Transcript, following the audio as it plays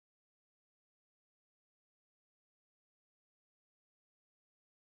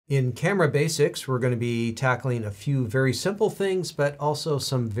In Camera Basics, we're going to be tackling a few very simple things, but also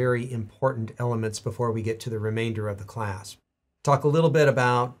some very important elements before we get to the remainder of the class. Talk a little bit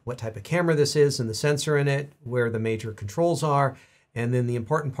about what type of camera this is and the sensor in it, where the major controls are, and then the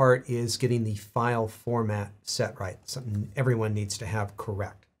important part is getting the file format set right, something everyone needs to have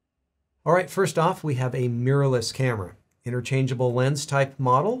correct. All right, first off, we have a mirrorless camera, interchangeable lens type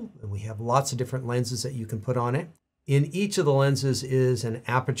model, and we have lots of different lenses that you can put on it. In each of the lenses is an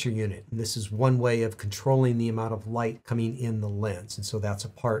aperture unit, and this is one way of controlling the amount of light coming in the lens, and so that's a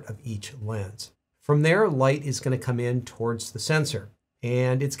part of each lens. From there, light is going to come in towards the sensor,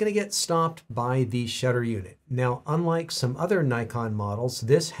 and it's going to get stopped by the shutter unit. Now, unlike some other Nikon models,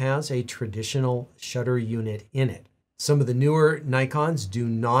 this has a traditional shutter unit in it. Some of the newer Nikons do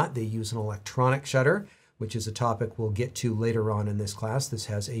not. They use an electronic shutter, which is a topic we'll get to later on in this class. This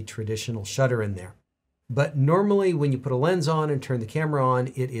has a traditional shutter in there. But normally when you put a lens on and turn the camera on,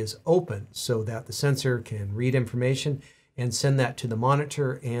 it is open so that the sensor can read information and send that to the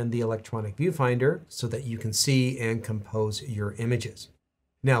monitor and the electronic viewfinder so that you can see and compose your images.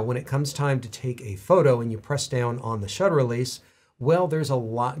 Now, when it comes time to take a photo and you press down on the shutter release, well, there's a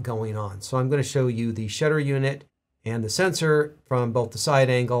lot going on. So I'm going to show you the shutter unit and the sensor from both the side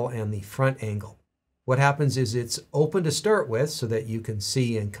angle and the front angle. What happens is it's open to start with so that you can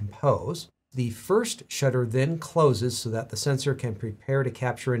see and compose. The first shutter then closes so that the sensor can prepare to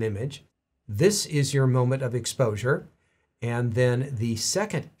capture an image. This is your moment of exposure. And then the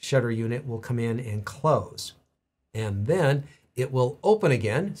second shutter unit will come in and close. And then it will open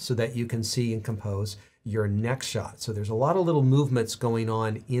again so that you can see and compose your next shot. So there's a lot of little movements going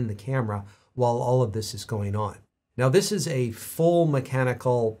on in the camera while all of this is going on. Now, this is a full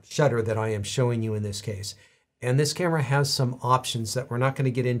mechanical shutter that I am showing you in this case. And this camera has some options that we're not going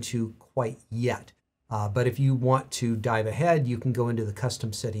to get into quite yet. But if you want to dive ahead, you can go into the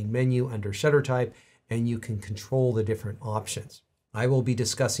custom setting menu under shutter type and you can control the different options. I will be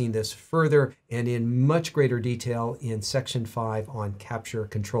discussing this further and in much greater detail in section 5 on capture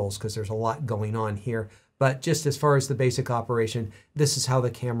controls because there's a lot going on here. But just as far as the basic operation, this is how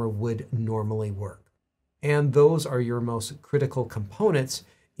the camera would normally work. And those are your most critical components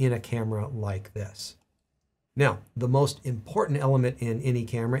in a camera like this. Now, the most important element in any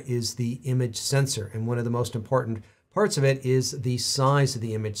camera is the image sensor. And one of the most important parts of it is the size of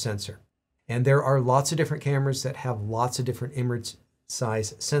the image sensor. And there are lots of different cameras that have lots of different image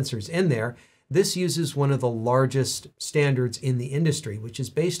size sensors in there. This uses one of the largest standards in the industry, which is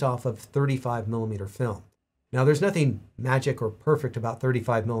based off of 35 millimeter film. Now, there's nothing magic or perfect about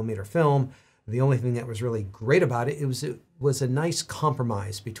 35 millimeter film. The only thing that was really great about it, it was a nice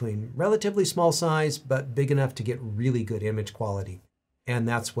compromise between relatively small size, but big enough to get really good image quality. And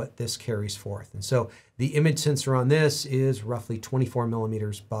that's what this carries forth. And so the image sensor on this is roughly 24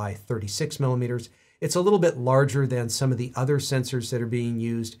 millimeters by 36 millimeters. It's a little bit larger than some of the other sensors that are being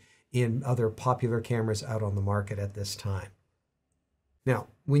used in other popular cameras out on the market at this time. Now,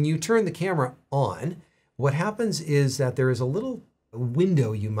 when you turn the camera on, what happens is that there is a little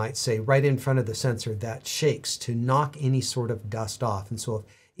window, you might say, right in front of the sensor that shakes to knock any sort of dust off. And so if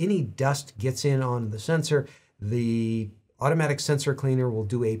any dust gets in on the sensor, the automatic sensor cleaner will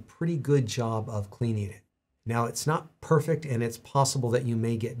do a pretty good job of cleaning it. Now, it's not perfect, and it's possible that you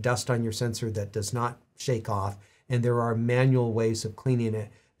may get dust on your sensor that does not shake off, and there are manual ways of cleaning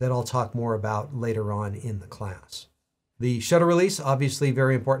it that I'll talk more about later on in the class. The shutter release, obviously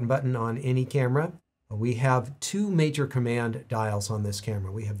very important button on any camera. We have two major command dials on this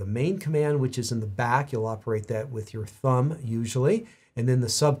camera. We have the main command, which is in the back. You'll operate that with your thumb usually. And then the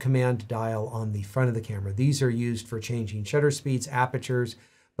sub-command dial on the front of the camera. These are used for changing shutter speeds, apertures,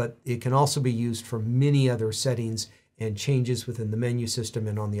 but it can also be used for many other settings and changes within the menu system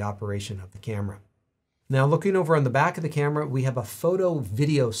and on the operation of the camera. Now, looking over on the back of the camera, we have a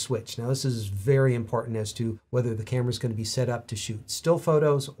photo-video switch. Now, this is very important as to whether the camera is going to be set up to shoot still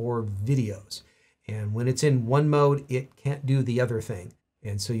photos or videos. And when it's in one mode, it can't do the other thing.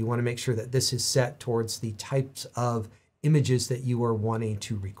 And so you want to make sure that this is set towards the types of images that you are wanting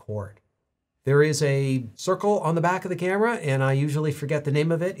to record. There is a circle on the back of the camera, and I usually forget the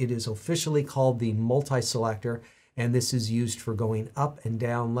name of it. It is officially called the multi-selector, and this is used for going up and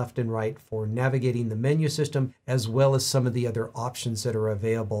down, left and right for navigating the menu system, as well as some of the other options that are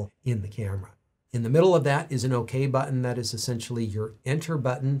available in the camera. In the middle of that is an OK button. That is essentially your enter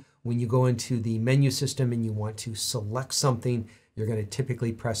button. When you go into the menu system and you want to select something, you're going to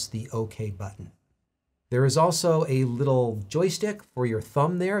typically press the OK button. There is also a little joystick for your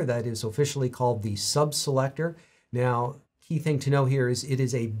thumb there that is officially called the sub-selector. Now, key thing to know here is it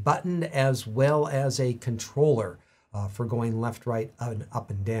is a button as well as a controller for going left, right, and up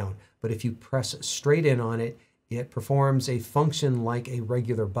and down. But if you press straight in on it, it performs a function like a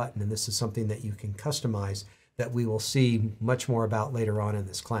regular button, and this is something that you can customize that we will see much more about later on in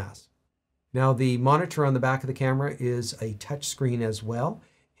this class. Now, the monitor on the back of the camera is a touch screen as well,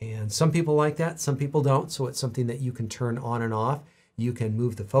 and some people like that, some people don't, so it's something that you can turn on and off. You can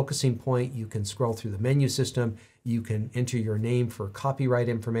move the focusing point, you can scroll through the menu system, you can enter your name for copyright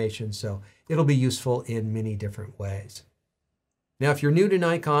information, so it'll be useful in many different ways. Now, if you're new to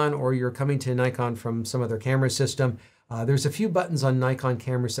Nikon or you're coming to Nikon from some other camera system, there's a few buttons on Nikon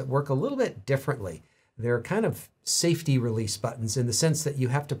cameras that work a little bit differently. They're kind of safety release buttons in the sense that you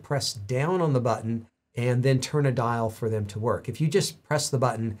have to press down on the button and then turn a dial for them to work. If you just press the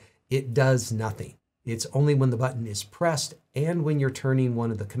button, it does nothing. It's only when the button is pressed and when you're turning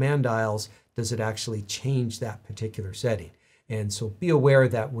one of the command dials does it actually change that particular setting. And so be aware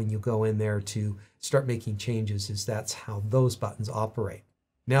that when you go in there to start making changes, that's how those buttons operate.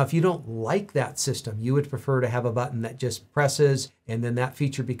 Now, if you don't like that system, you would prefer to have a button that just presses and then that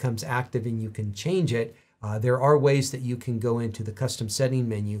feature becomes active and you can change it. There are ways that you can go into the custom setting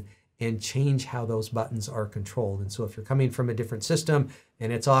menu and change how those buttons are controlled. And so if you're coming from a different system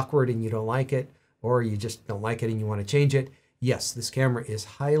and it's awkward and you don't like it, or you just don't like it and you want to change it, yes, this camera is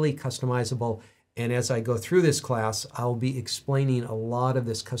highly customizable. And as I go through this class, I'll be explaining a lot of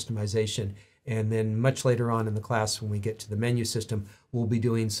this customization. And then much later on in the class, when we get to the menu system, we'll be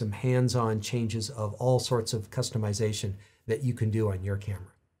doing some hands-on changes of all sorts of customization that you can do on your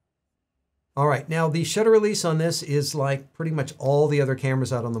camera. All right, now the shutter release on this is like pretty much all the other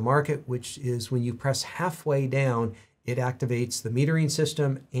cameras out on the market, which is when you press halfway down, it activates the metering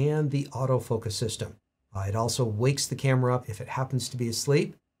system and the autofocus system. It also wakes the camera up if it happens to be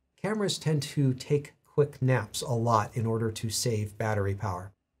asleep. Cameras tend to take quick naps a lot in order to save battery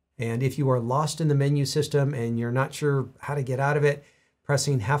power. And if you are lost in the menu system and you're not sure how to get out of it,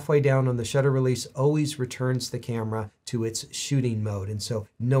 pressing halfway down on the shutter release always returns the camera to its shooting mode. And so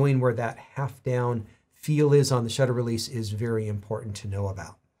knowing where that half down feel is on the shutter release is very important to know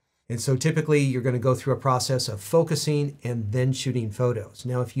about. And so typically you're going to go through a process of focusing and then shooting photos.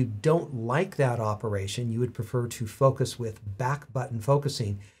 Now, if you don't like that operation, you would prefer to focus with back button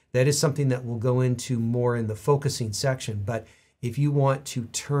focusing. That is something that we'll go into more in the focusing section. But if you want to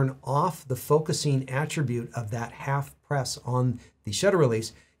turn off the focusing attribute of that half press on the shutter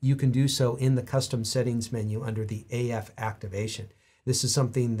release, you can do so in the custom settings menu under the AF activation. This is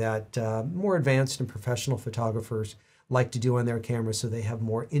something that more advanced and professional photographers like to do on their cameras so they have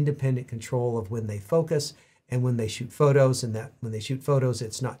more independent control of when they focus and when they shoot photos, and that when they shoot photos,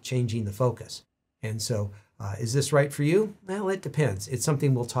 it's not changing the focus. And so is this right for you? Well, it depends. It's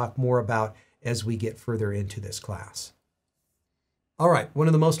something we'll talk more about as we get further into this class. All right, one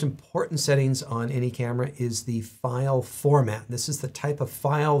of the most important settings on any camera is the file format. This is the type of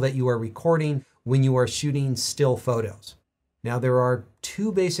file that you are recording when you are shooting still photos. Now, there are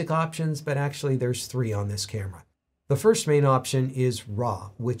two basic options, but actually there's three on this camera. The first main option is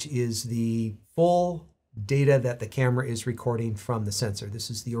RAW, which is the full data that the camera is recording from the sensor. This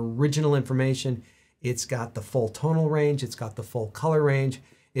is the original information. It's got the full tonal range. It's got the full color range.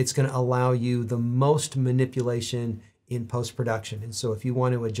 It's going to allow you the most manipulation in post-production. And so if you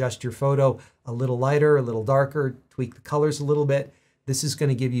want to adjust your photo a little lighter, a little darker, tweak the colors a little bit, this is going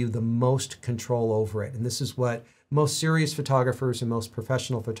to give you the most control over it. And this is what most serious photographers and most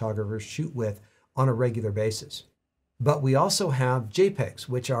professional photographers shoot with on a regular basis. But we also have JPEGs,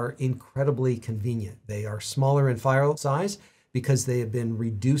 which are incredibly convenient. They are smaller in file size because they have been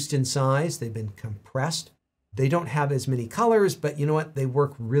reduced in size. They've been compressed. They don't have as many colors, but you know what? They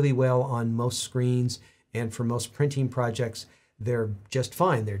work really well on most screens. And for most printing projects, they're just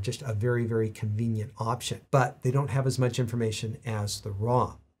fine. They're just a very, very convenient option, but they don't have as much information as the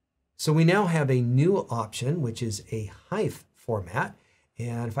RAW. So we now have a new option, which is a HEIF format.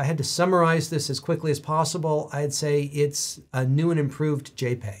 And if I had to summarize this as quickly as possible, I'd say it's a new and improved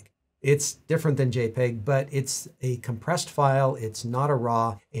JPEG. It's different than JPEG, but it's a compressed file. It's not a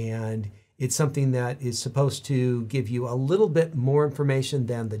RAW, and it's something that is supposed to give you a little bit more information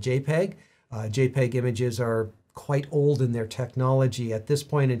than the JPEG. JPEG images are quite old in their technology at this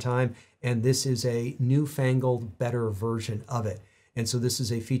point in time, and this is a newfangled, better version of it. And so this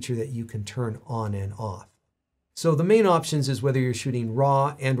is a feature that you can turn on and off. So the main options is whether you're shooting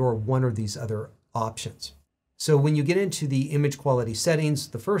RAW and or one of these other options. So when you get into the image quality settings,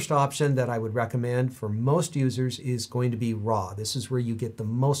 the first option that I would recommend for most users is going to be RAW. This is where you get the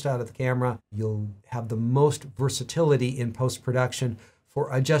most out of the camera. You'll have the most versatility in post-production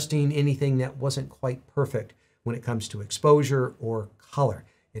for adjusting anything that wasn't quite perfect when it comes to exposure or color.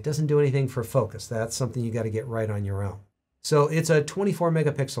 It doesn't do anything for focus. That's something you got to get right on your own. So it's a 24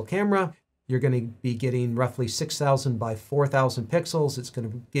 megapixel camera. You're going to be getting roughly 6,000 by 4,000 pixels. It's going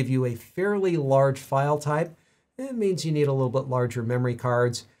to give you a fairly large file type. It means you need a little bit larger memory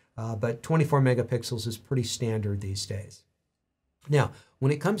cards, but 24 megapixels is pretty standard these days. Now,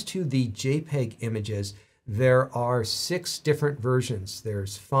 when it comes to the JPEG images, there are 6 different versions.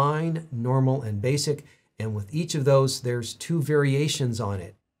 There's fine, normal, and basic. And with each of those, there's 2 variations on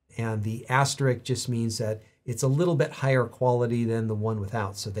it. And the asterisk just means that it's a little bit higher quality than the one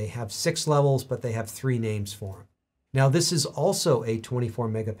without. So they have 6 levels, but they have 3 names for them. Now, this is also a 24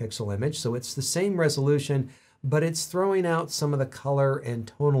 megapixel image, so it's the same resolution, but it's throwing out some of the color and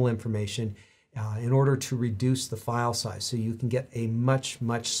tonal information in order to reduce the file size. So you can get a much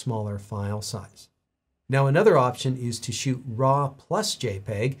smaller file size. Now, another option is to shoot RAW plus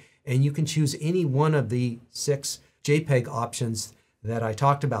JPEG, and you can choose any one of the 6 JPEG options that I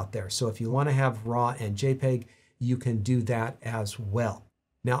talked about there. So if you want to have RAW and JPEG, you can do that as well.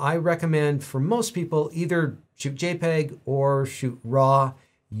 Now, I recommend for most people either shoot JPEG or shoot RAW.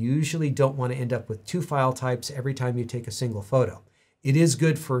 You usually don't want to end up with 2 file types every time you take a single photo. It is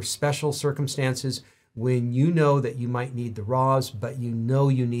good for special circumstances when you know that you might need the RAWs, but you know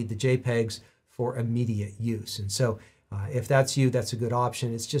you need the JPEGs for immediate use. And so if that's you, that's a good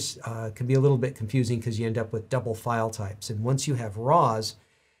option. It's just can be a little bit confusing because you end up with double file types. And once you have RAWs,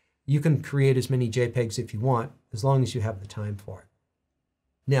 you can create as many JPEGs if you want, as long as you have the time for it.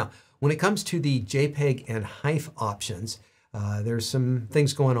 Now, when it comes to the JPEG and HEIF options, there's some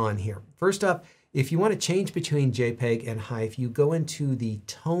things going on here. First up, if you want to change between JPEG and HEIF, you go into the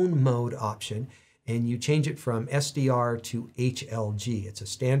tone mode option and you change it from SDR to HLG. It's a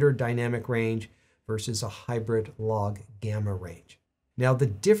standard dynamic range versus a hybrid log gamma range. Now, the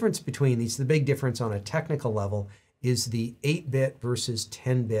difference between these, the big difference on a technical level, is the 8-bit versus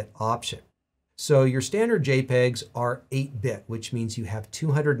 10-bit option. So your standard JPEGs are 8-bit, which means you have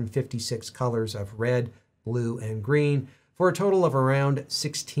 256 colors of red, blue, and green for a total of around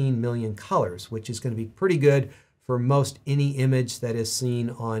 16 million colors, which is going to be pretty good for most any image that is seen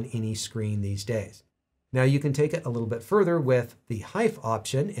on any screen these days. Now you can take it a little bit further with the HEIF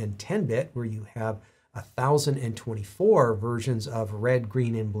option and 10-bit, where you have 1,024 versions of red,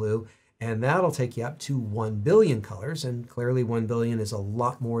 green, and blue, and that'll take you up to 1 billion colors, and clearly 1 billion is a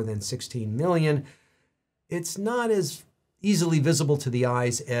lot more than 16 million. It's not as easily visible to the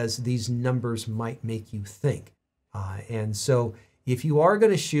eyes as these numbers might make you think. And so if you are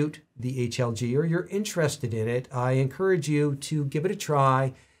going to shoot the HLG or you're interested in it, I encourage you to give it a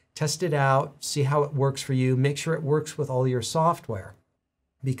try, test it out, see how it works for you, make sure it works with all your software.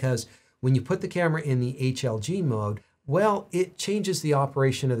 Because when you put the camera in the HLG mode, well, it changes the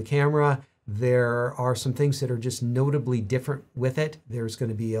operation of the camera. There are some things that are just notably different with it. There's going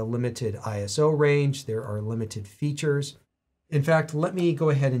to be a limited ISO range. There are limited features. In fact, let me go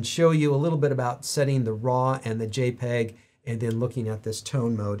ahead and show you a little bit about setting the RAW and the JPEG and then looking at this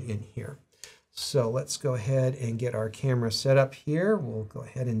tone mode in here. So let's go ahead and get our camera set up here. We'll go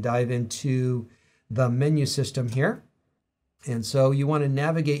ahead and dive into the menu system here. And so you want to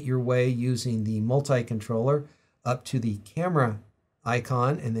navigate your way using the multi-controller up to the camera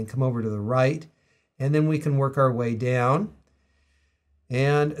icon and then come over to the right. And then we can work our way down.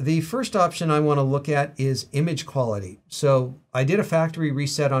 And the first option I want to look at is image quality. So I did a factory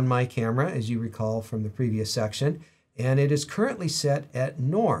reset on my camera, as you recall from the previous section, and it is currently set at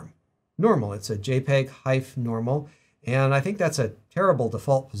normal. It's a JPEG HEIF normal, and I think that's a terrible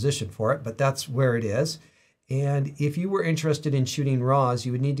default position for it, but that's where it is. And if you were interested in shooting RAWs,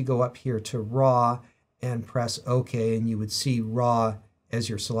 you would need to go up here to RAW and press OK, and you would see RAW as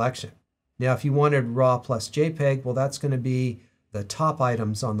your selection. Now, if you wanted RAW plus JPEG, well, that's going to be the top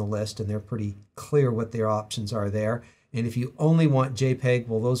items on the list, and they're pretty clear what their options are there. And if you only want JPEG,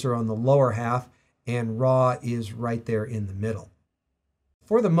 well, those are on the lower half, and RAW is right there in the middle.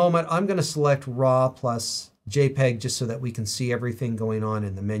 For the moment, I'm going to select RAW plus JPEG just so that we can see everything going on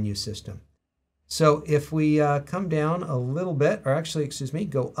in the menu system. So if we come down a little bit, or actually, excuse me,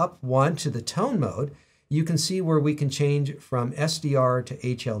 go up one to the tone mode, you can see where we can change from SDR to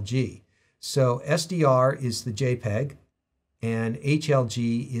HLG. So SDR is the JPEG, and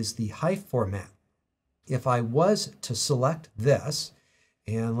HLG is the HEIF format. If I was to select this,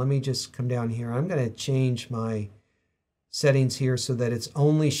 and let me just come down here, I'm going to change my settings here so that it's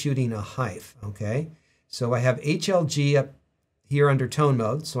only shooting a HEIF, okay? So I have HLG up here under tone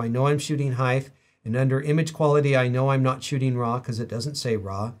mode, so I know I'm shooting HEIF, and under image quality, I know I'm not shooting RAW because it doesn't say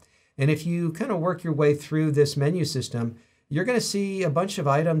RAW. And if you kind of work your way through this menu system, you're going to see a bunch of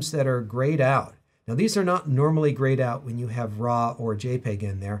items that are grayed out. Now these are not normally grayed out when you have RAW or JPEG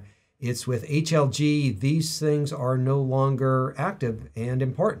in there. It's with HLG, these things are no longer active and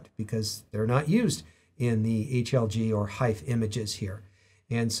important because they're not used in the HLG or HEIF images here.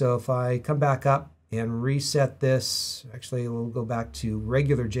 And so if I come back up and reset this, actually we'll go back to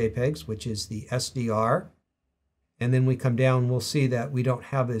regular JPEGs, which is the SDR. And then we come down, we'll see that we don't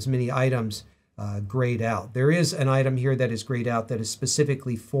have as many items grayed out. There is an item here that is grayed out that is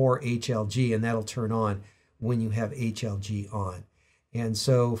specifically for HLG, and that'll turn on when you have HLG on. And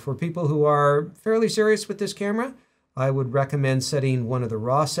so for people who are fairly serious with this camera, I would recommend setting one of the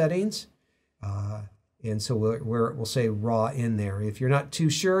RAW settings. And so we'll say RAW in there. If you're not too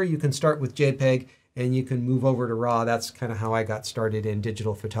sure, you can start with JPEG and you can move over to RAW. That's kind of how I got started in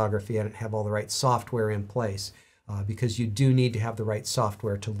digital photography. I didn't have all the right software in place because you do need to have the right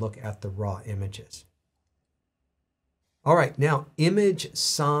software to look at the RAW images. All right, now image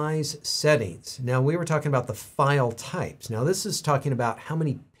size settings. Now we were talking about the file types. Now this is talking about how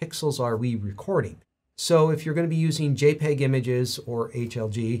many pixels are we recording. So if you're going to be using JPEG images or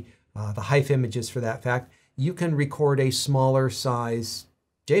HLG, the HEIF images for that fact, you can record a smaller size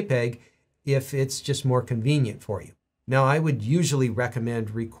JPEG if it's just more convenient for you. Now I would usually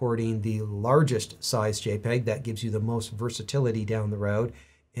recommend recording the largest size JPEG. That gives you the most versatility down the road.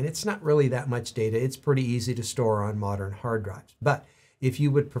 And it's not really that much data. It's pretty easy to store on modern hard drives. But if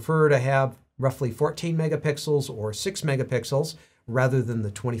you would prefer to have roughly 14 megapixels or 6 megapixels rather than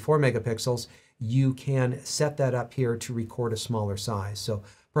the 24 megapixels, you can set that up here to record a smaller size. So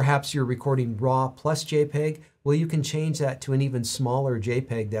perhaps you're recording RAW plus JPEG. Well, you can change that to an even smaller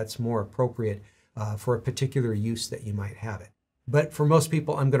JPEG that's more appropriate for a particular use that you might have it. But for most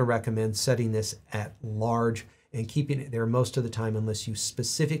people, I'm going to recommend setting this at large and keeping it there most of the time unless you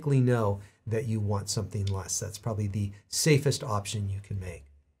specifically know that you want something less. That's probably the safest option you can make.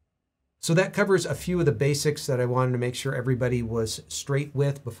 So that covers a few of the basics that I wanted to make sure everybody was straight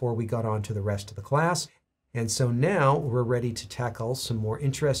with before we got on to the rest of the class. And so now we're ready to tackle some more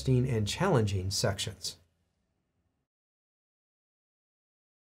interesting and challenging sections.